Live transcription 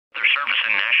Service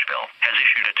in Nashville has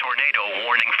issued a tornado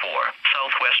warning for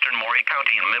southwestern Maury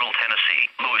County in Middle Tennessee,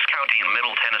 Lewis County in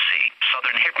Middle Tennessee,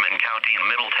 southern Hickman County in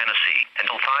Middle Tennessee,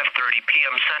 until 5:30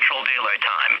 p.m. Central Daylight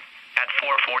Time. At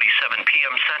 4:47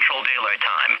 p.m. Central Daylight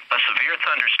Time, a severe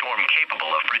thunderstorm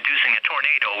capable of producing a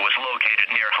tornado was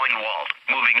located near Hohenwald,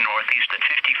 moving northeast at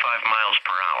 55 miles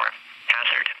per hour.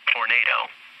 Hazard: tornado.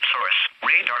 Source: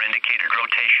 radar indicated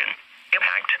rotation.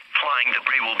 Impact: flying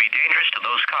debris will be dangerous to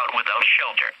those caught without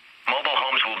shelter. Mobile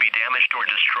homes will be damaged or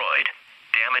destroyed.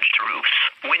 Damage to roofs,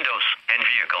 windows, and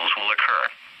vehicles will occur.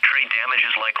 Tree damage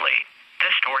is likely.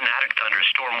 This tornadic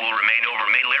thunderstorm will remain over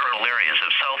littoral areas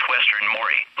of southwestern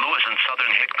Maury, Lewis, and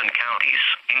southern Hickman counties,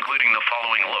 including the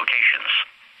following locations: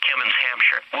 Kimmins,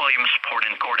 Hampshire, Williamsport,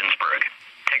 and Gordonsburg.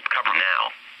 Take cover now.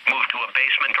 Move to a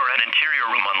basement or an interior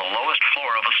room on the lowest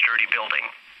floor of a sturdy building.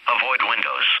 Avoid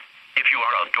windows. If you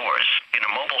are outdoors, in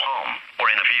a mobile home,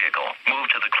 or in a vehicle, move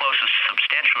to the closest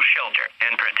substantial shelter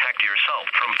and protect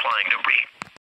yourself from flying debris.